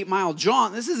little 8-mile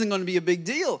jaunt, this isn't going to be a big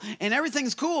deal. And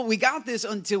everything's cool. We got this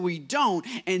until we don't.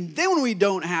 And then when we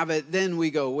don't have it, then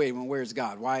we go, wait, well, where's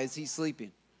God? Why is he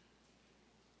sleeping?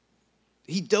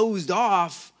 He dozed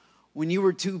off when you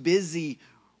were too busy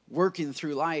working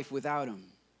through life without him.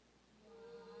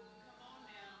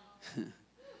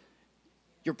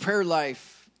 Your prayer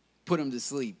life put him to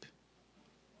sleep.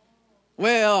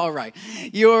 Well, all right.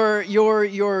 Your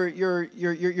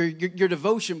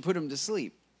devotion put him to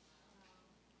sleep.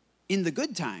 In the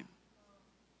good time.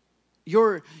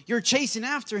 Your chasing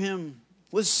after him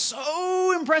was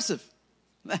so impressive.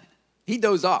 He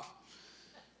dozed off.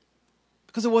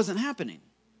 Because it wasn't happening.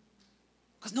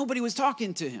 Because nobody was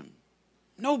talking to him.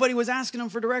 Nobody was asking him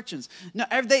for directions. No,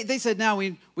 they said, now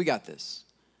we got this.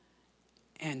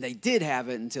 And they did have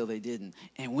it until they didn't.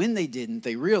 And when they didn't,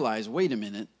 they realized, wait a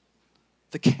minute,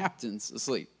 the captain's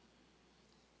asleep.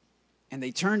 And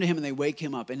they turn to him and they wake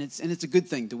him up. And it's a good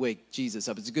thing to wake Jesus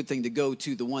up. It's a good thing to go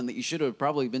to the one that you should have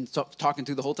probably been talking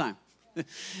to the whole time.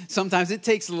 Sometimes it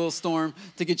takes a little storm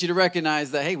to get you to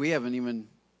recognize that, hey, we haven't even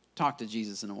talked to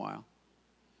Jesus in a while.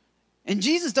 And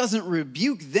Jesus doesn't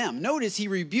rebuke them. Notice he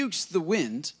rebukes the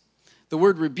wind. The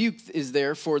word rebuke is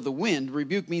there for the wind.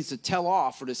 Rebuke means to tell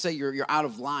off or to say you're out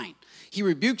of line. He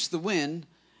rebukes the wind,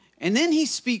 and then he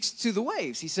speaks to the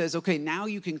waves. He says, okay, now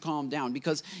you can calm down,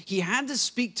 because he had to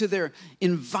speak to their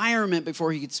environment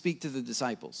before he could speak to the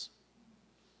disciples.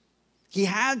 He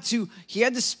had to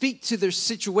speak to their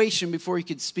situation before he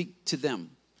could speak to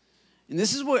them. And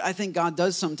this is what I think God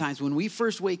does sometimes. When we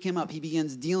first wake him up, he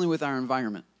begins dealing with our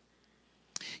environment.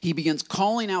 He begins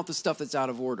calling out the stuff that's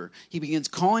out of order. He begins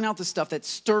calling out the stuff that's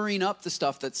stirring up the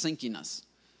stuff that's sinking us.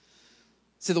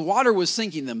 See, the water was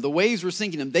sinking them. The waves were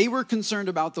sinking them. They were concerned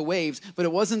about the waves, but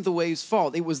it wasn't the waves'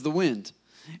 fault. It was the wind.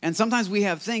 And sometimes we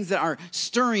have things that are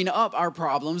stirring up our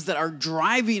problems, that are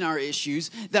driving our issues,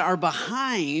 that are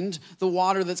behind the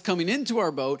water that's coming into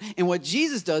our boat. And what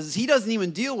Jesus does is he doesn't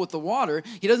even deal with the water.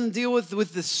 He doesn't deal with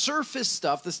the surface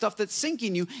stuff, the stuff that's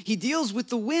sinking you. He deals with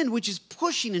the wind, which is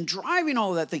pushing and driving all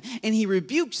of that thing. And he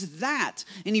rebukes that.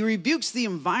 And he rebukes the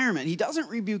environment. He doesn't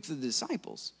rebuke the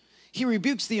disciples. He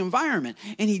rebukes the environment,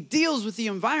 and he deals with the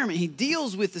environment. He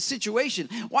deals with the situation.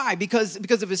 Why? Because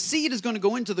if a seed is going to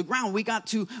go into the ground, we got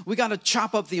to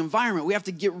chop up the environment. We have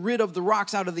to get rid of the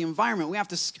rocks out of the environment. We have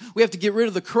to get rid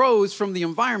of the crows from the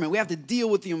environment. We have to deal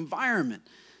with the environment.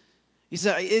 He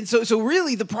said, and so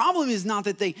really the problem is not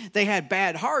that they had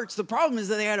bad hearts. The problem is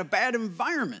that they had a bad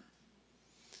environment.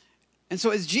 And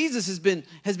so as Jesus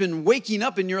has been waking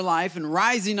up in your life and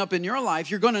rising up in your life,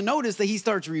 you're going to notice that he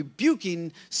starts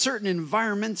rebuking certain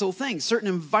environmental things, certain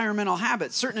environmental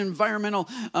habits, certain environmental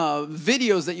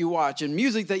videos that you watch and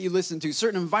music that you listen to,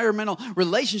 certain environmental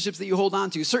relationships that you hold on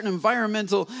to, certain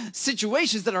environmental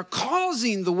situations that are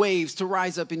causing the waves to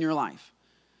rise up in your life.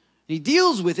 And he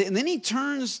deals with it, and then he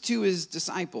turns to his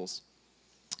disciples.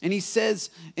 And he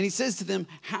says to them,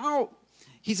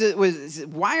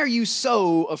 why are you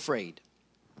so afraid?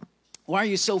 Why are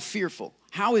you so fearful?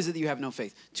 How is it that you have no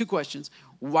faith? Two questions.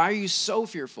 Why are you so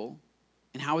fearful?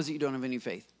 And how is it you don't have any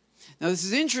faith? Now, this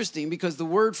is interesting because the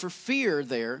word for fear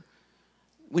there,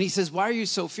 when he says, why are you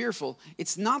so fearful?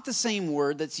 It's not the same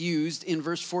word that's used in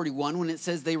verse 41 when it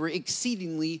says they were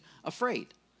exceedingly afraid.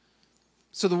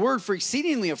 So the word for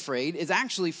exceedingly afraid is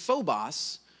actually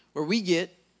phobos, where we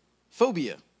get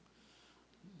phobia.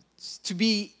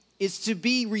 It's to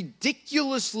be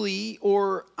ridiculously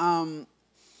or,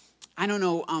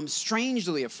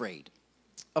 strangely afraid.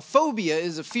 A phobia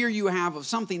is a fear you have of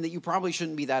something that you probably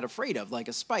shouldn't be that afraid of, like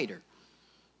a spider.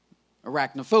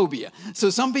 Arachnophobia. So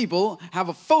some people have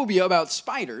a phobia about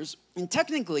spiders, and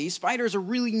technically, spiders are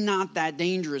really not that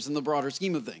dangerous in the broader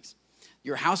scheme of things.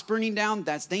 Your house burning down,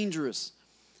 that's dangerous.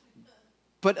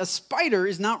 But a spider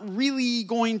is not really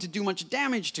going to do much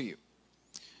damage to you.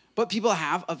 But people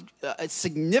have a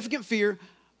significant fear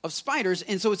of spiders,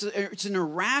 and so it's an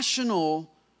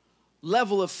irrational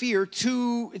level of fear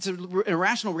it's an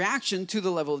irrational reaction to the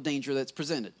level of danger that's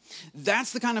presented.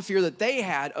 That's the kind of fear that they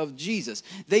had of Jesus.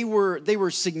 They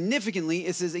were significantly,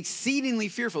 it says exceedingly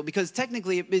fearful, because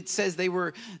technically it says they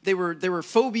were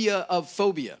phobia of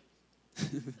phobia.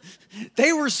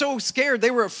 They were so scared,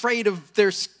 they were afraid of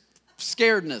their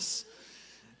scaredness.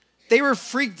 They were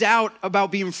freaked out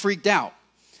about being freaked out.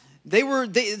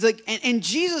 And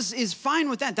Jesus is fine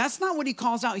with that. That's not what he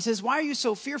calls out. He says, why are you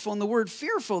so fearful? And the word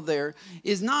fearful there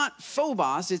is not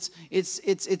phobos, it's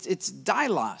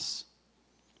dailos.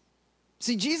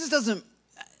 See, Jesus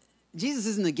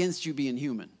isn't against you being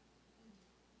human.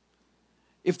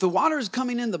 If the water is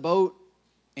coming in the boat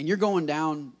and you're going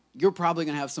down, you're probably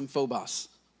going to have some phobos,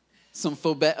 some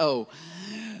phobeo,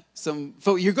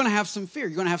 you're going to have some fear.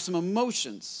 You're going to have some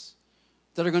emotions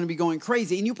that are going to be going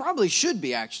crazy. And you probably should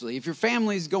be, actually, if your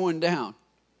family's going down.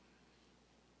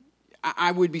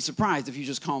 I would be surprised if you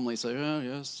just calmly say, oh,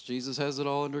 yes, Jesus has it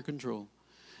all under control.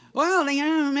 Well,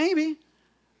 yeah, maybe.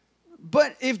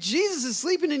 But if Jesus is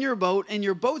sleeping in your boat and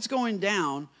your boat's going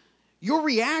down, your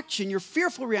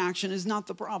fearful reaction is not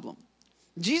the problem.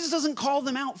 Jesus doesn't call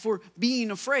them out for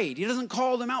being afraid. He doesn't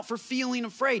call them out for feeling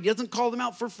afraid. He doesn't call them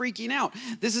out for freaking out.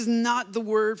 This is not the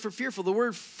word for fearful. The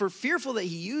word for fearful that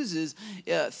he uses,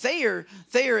 Thayer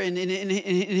in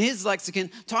his lexicon,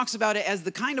 talks about it as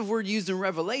the kind of word used in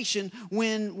Revelation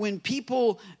when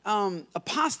people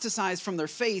apostatize from their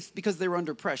faith because they were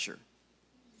under pressure.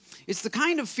 It's the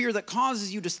kind of fear that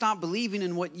causes you to stop believing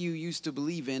in what you used to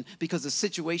believe in because the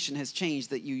situation has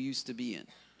changed that you used to be in.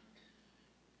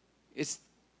 It's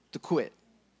to quit.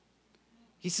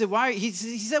 He said, why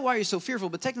are you so fearful?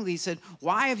 But technically he said,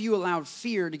 why have you allowed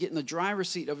fear to get in the driver's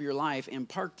seat of your life and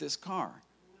park this car?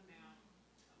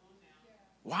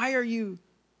 Why are you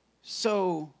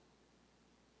so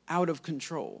out of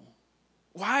control?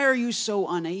 Why are you so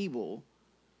unable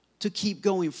to keep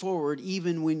going forward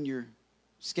even when you're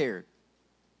scared?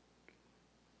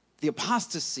 The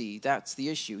apostasy, that's the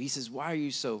issue. He says, why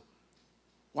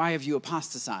have you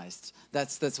apostatized?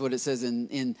 That's what it says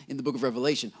in the book of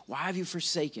Revelation. Why have you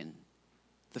forsaken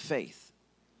the faith?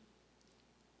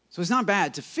 So it's not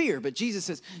bad to fear, but Jesus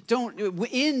says,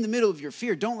 in the middle of your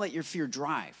fear, don't let your fear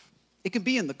drive. It can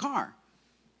be in the car.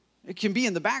 It can be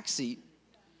in the back seat.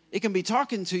 It can be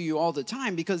talking to you all the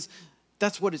time because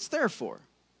that's what it's there for.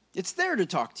 It's there to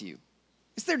talk to you.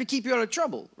 It's there to keep you out of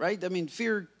trouble, right? I mean,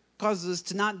 fear causes us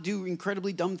to not do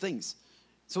incredibly dumb things.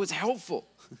 So it's helpful.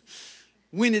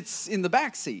 When it's in the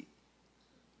back seat,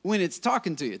 when it's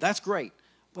talking to you, that's great.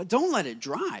 But don't let it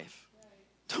drive.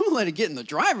 Don't let it get in the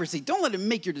driver's seat. Don't let it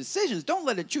make your decisions. Don't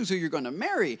let it choose who you're going to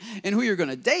marry and who you're going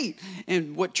to date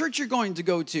and what church you're going to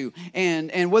go to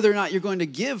and whether or not you're going to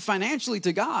give financially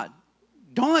to God.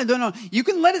 You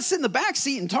can let it sit in the back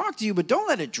seat and talk to you, but don't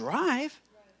let it drive.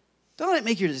 Don't let it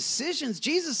make your decisions.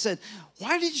 Jesus said,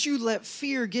 why did you let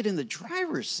fear get in the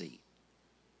driver's seat?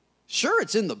 Sure,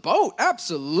 it's in the boat.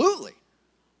 Absolutely.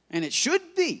 And it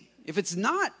should be. If it's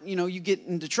not, you get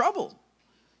into trouble.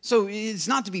 So it's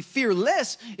not to be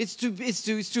fearless. It's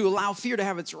to allow fear to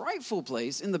have its rightful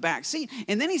place in the back seat.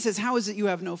 And then he says, how is it you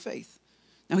have no faith?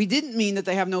 Now, he didn't mean that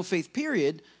they have no faith,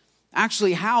 period.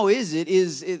 Actually, how is it?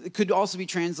 It could also be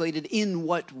translated in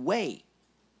what way?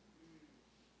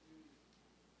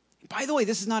 By the way,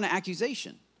 this is not an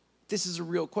accusation. This is a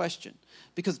real question.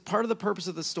 Because part of the purpose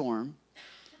of the storm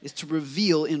is to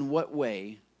reveal in what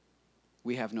way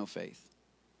we have no faith.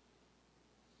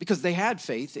 Because they had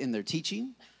faith in their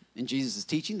teaching, in Jesus'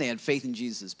 teaching. They had faith in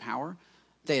Jesus' power.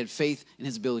 They had faith in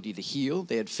his ability to heal.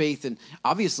 They had faith in,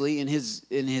 obviously, in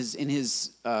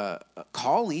his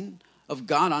calling of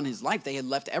God on his life. They had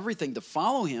left everything to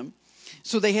follow him.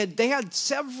 So they had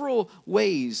several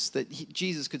ways that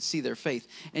Jesus could see their faith.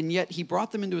 And yet he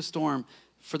brought them into a storm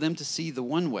for them to see the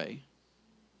one way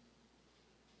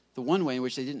in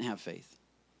which they didn't have faith.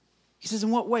 He says,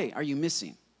 in what way are you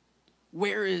missing?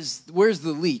 Where's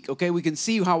the leak? Okay, we can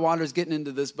see how water's getting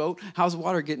into this boat. How's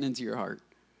water getting into your heart?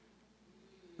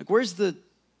 Like, where's the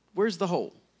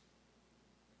hole?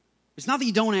 It's not that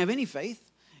you don't have any faith.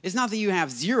 It's not that you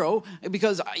have zero,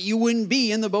 because you wouldn't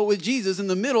be in the boat with Jesus in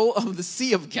the middle of the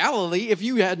Sea of Galilee if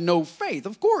you had no faith.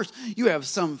 Of course, you have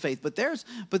some faith, but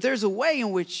there's a way in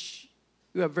which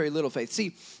you have very little faith.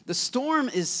 See, the storm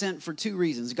is sent for two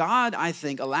reasons. God, I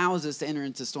think, allows us to enter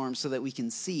into storms so that we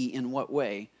can see in what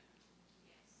way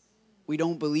we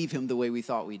don't believe him the way we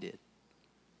thought we did.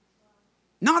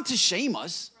 Not to shame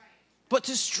us, but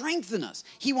to strengthen us.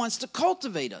 He wants to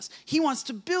cultivate us. He wants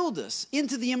to build us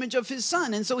into the image of his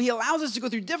Son. And so he allows us to go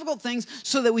through difficult things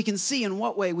so that we can see in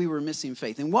what way we were missing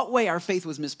faith, in what way our faith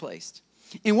was misplaced,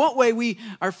 in what way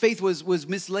our faith was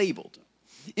mislabeled.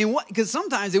 Because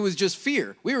sometimes it was just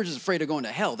fear. We were just afraid of going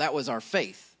to hell. That was our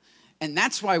faith. And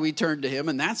that's why we turned to him,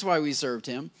 and that's why we served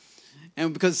him.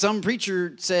 And because some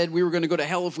preacher said we were going to go to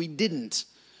hell if we didn't.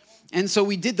 And so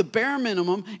we did the bare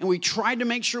minimum, and we tried to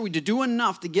make sure we did do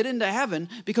enough to get into heaven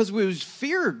because it was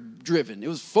fear-driven. It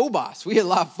was phobos. We had a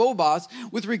lot of phobos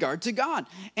with regard to God.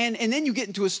 And then you get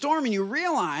into a storm, and you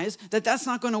realize that that's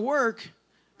not going to work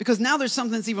because now there's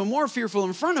something that's even more fearful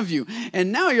in front of you.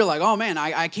 And now you're like, oh, man,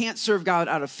 I can't serve God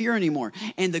out of fear anymore.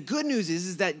 And the good news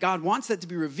is that God wants that to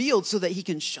be revealed so that he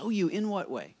can show you in what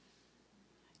way.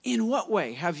 In what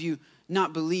way have you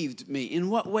not believed me? In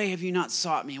what way have you not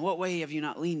sought me? In what way have you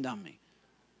not leaned on me?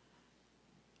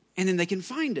 And then they can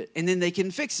find it, and then they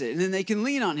can fix it, and then they can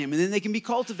lean on him, and then they can be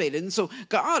cultivated. And so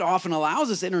God often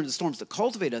allows us to enter into storms to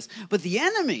cultivate us. But the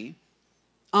enemy,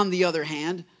 on the other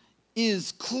hand,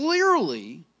 is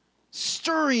clearly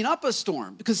stirring up a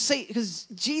storm because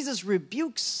Jesus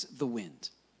rebukes the wind.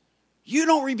 You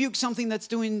don't rebuke something that's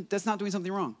not doing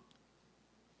something wrong.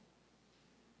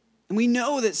 And we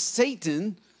know that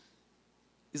Satan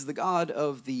is the god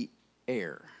of the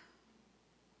air.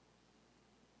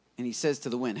 And he says to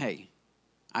the wind, hey,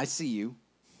 I see you.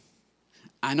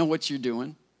 I know what you're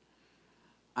doing.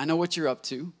 I know what you're up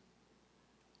to.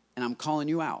 And I'm calling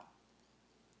you out.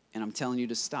 And I'm telling you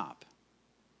to stop.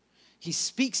 He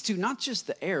speaks to not just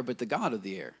the air, but the god of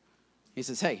the air. He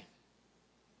says, hey,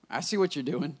 I see what you're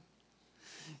doing.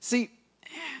 See,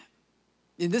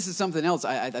 and this is something else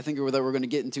I think that we're going to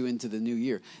get into the new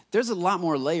year. There's a lot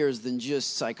more layers than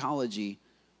just psychology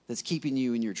that's keeping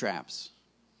you in your traps.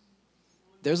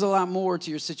 There's a lot more to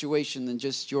your situation than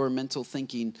just your mental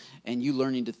thinking and you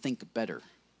learning to think better.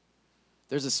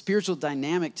 There's a spiritual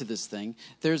dynamic to this thing.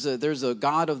 There's a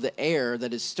God of the air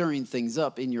that is stirring things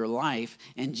up in your life,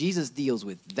 and Jesus deals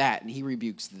with that, and he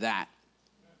rebukes that.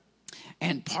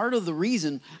 And part of the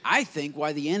reason, I think,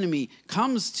 why the enemy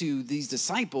comes to these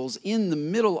disciples in the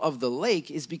middle of the lake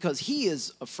is because he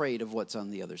is afraid of what's on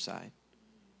the other side.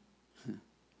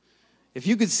 If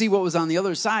you could see what was on the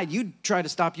other side, you'd try to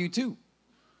stop you too,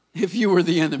 if you were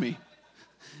the enemy.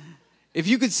 If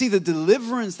you could see the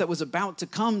deliverance that was about to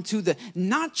come to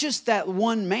not just that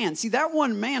one man. See, that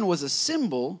one man was a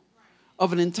symbol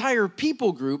of an entire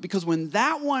people group, because when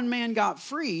that one man got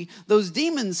free, those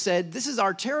demons said, this is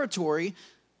our territory,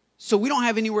 so we don't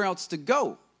have anywhere else to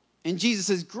go. And Jesus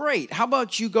says, great, how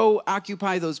about you go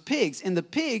occupy those pigs? And the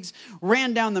pigs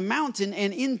ran down the mountain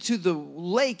and into the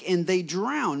lake, and they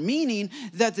drowned, meaning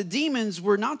that the demons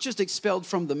were not just expelled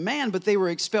from the man, but they were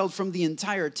expelled from the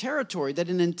entire territory. That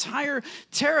an entire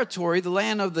territory, the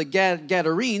land of the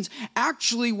Gadarenes,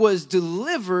 actually was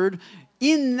delivered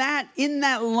in that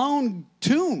lone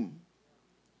tomb.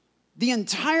 The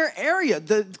entire area,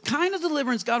 the kind of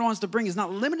deliverance God wants to bring is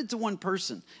not limited to one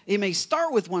person. It may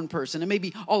start with one person. It may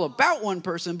be all about one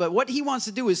person. But what he wants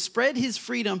to do is spread his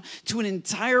freedom to an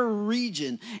entire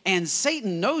region. And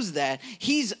Satan knows that.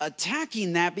 He's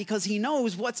attacking that because he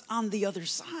knows what's on the other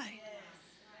side.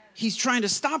 He's trying to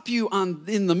stop you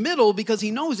in the middle because he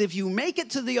knows if you make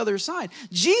it to the other side.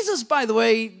 Jesus, by the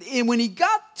way, when he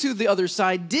got to the other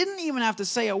side, didn't even have to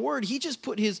say a word. He just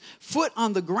put his foot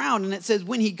on the ground. And it says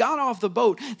when he got off the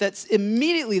boat, that's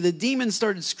immediately the demons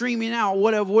started screaming out,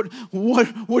 what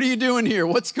are you doing here?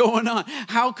 What's going on?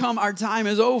 How come our time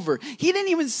is over? He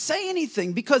didn't even say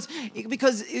anything because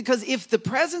if the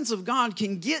presence of God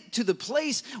can get to the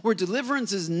place where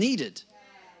deliverance is needed,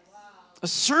 A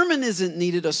sermon isn't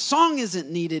needed. A song isn't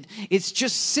needed. It's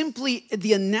just simply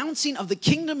the announcing of the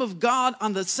kingdom of God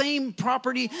on the same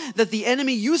property that the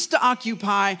enemy used to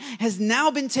occupy has now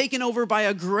been taken over by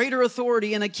a greater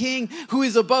authority and a king who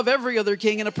is above every other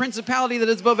king and a principality that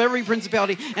is above every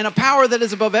principality and a power that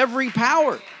is above every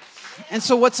power. And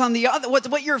so what's on the other,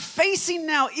 what you're facing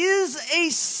now is a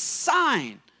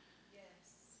sign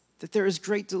that there is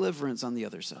great deliverance on the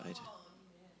other side.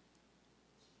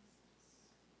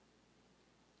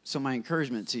 So my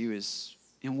encouragement to you is,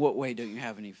 in what way don't you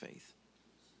have any faith?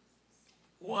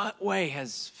 What way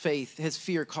has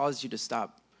fear caused you to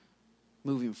stop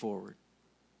moving forward?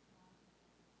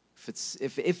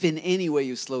 If in any way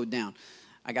you slowed down,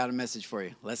 I got a message for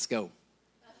you. Let's go.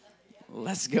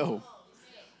 Let's go.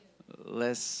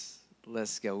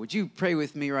 Let's go. Would you pray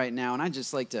with me right now? And I'd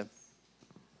just like to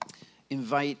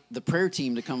invite the prayer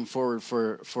team to come forward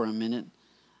for a minute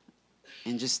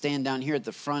and just stand down here at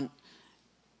the front.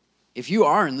 If you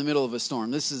are in the middle of a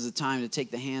storm, this is the time to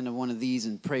take the hand of one of these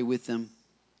and pray with them.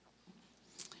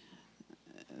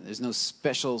 There's no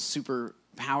special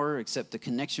superpower except the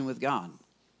connection with God.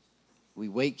 We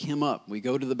wake him up. We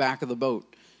go to the back of the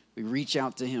boat. We reach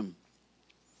out to him.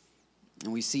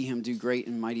 And we see him do great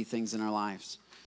and mighty things in our lives.